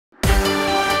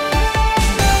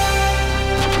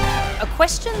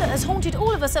question that has haunted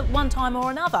all of us at one time or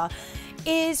another.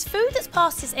 Is food that's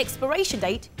past its expiration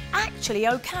date actually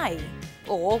okay?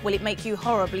 Or will it make you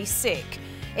horribly sick?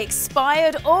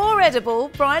 Expired or edible,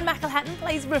 Brien McElhatten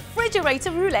plays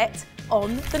refrigerator roulette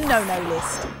on the no-no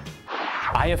list.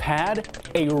 I have had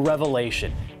a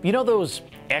revelation. You know those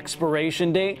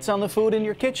expiration dates on the food in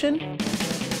your kitchen?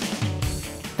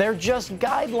 They're just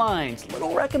guidelines,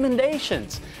 little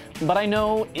recommendations. But I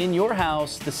know in your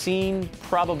house, the scene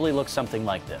probably looks something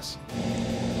like this.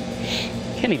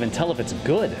 Can't even tell if it's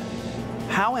good.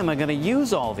 How am I going to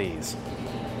use all these?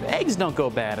 Eggs don't go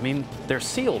bad. I mean, they're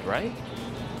sealed, right?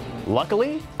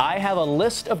 Luckily, I have a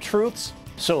list of truths,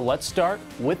 so let's start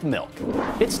with milk.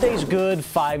 It stays good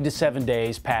 5 to 7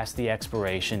 days past the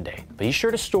expiration date. Be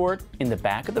sure to store it in the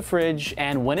back of the fridge,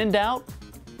 and when in doubt,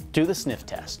 do the sniff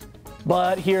test.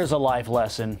 But here's a life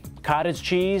lesson. Cottage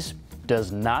cheese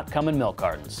does not come in milk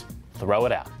cartons. Throw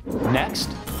it out.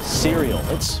 Next, cereal.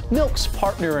 It's milk's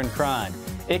partner in crime.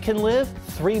 It can live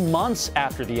 3 months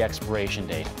after the expiration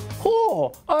date.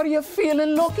 Oh, are you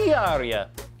feeling lucky, are you?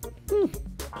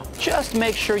 Just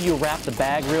make sure you wrap the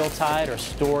bag real tight or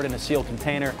store it in a sealed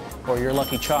container, or your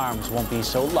Lucky Charms won't be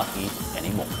so lucky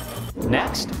anymore.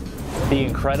 Next, the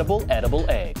incredible edible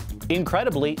egg.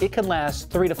 Incredibly, it can last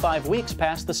 3 to 5 weeks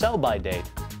past the sell-by date.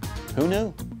 Who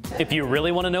knew? If you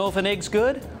really want to know if an egg's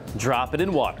good, drop it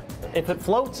in water. If it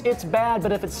floats, it's bad,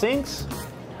 but if it sinks,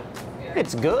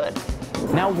 it's good.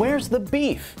 Now, where's the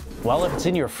beef? Well, if it's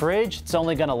in your fridge, it's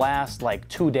only going to last like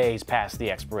 2 days past the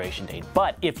expiration date.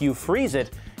 But if you freeze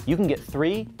it, you can get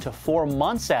 3 to 4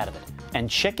 months out of it. And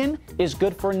chicken is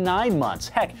good for 9 months.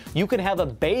 Heck, you could have a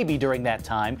baby during that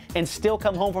time and still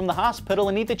come home from the hospital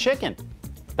and eat the chicken.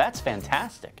 That's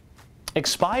fantastic.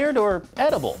 Expired or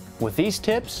edible? With these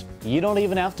tips, you don't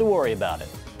even have to worry about it.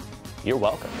 You're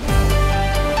welcome.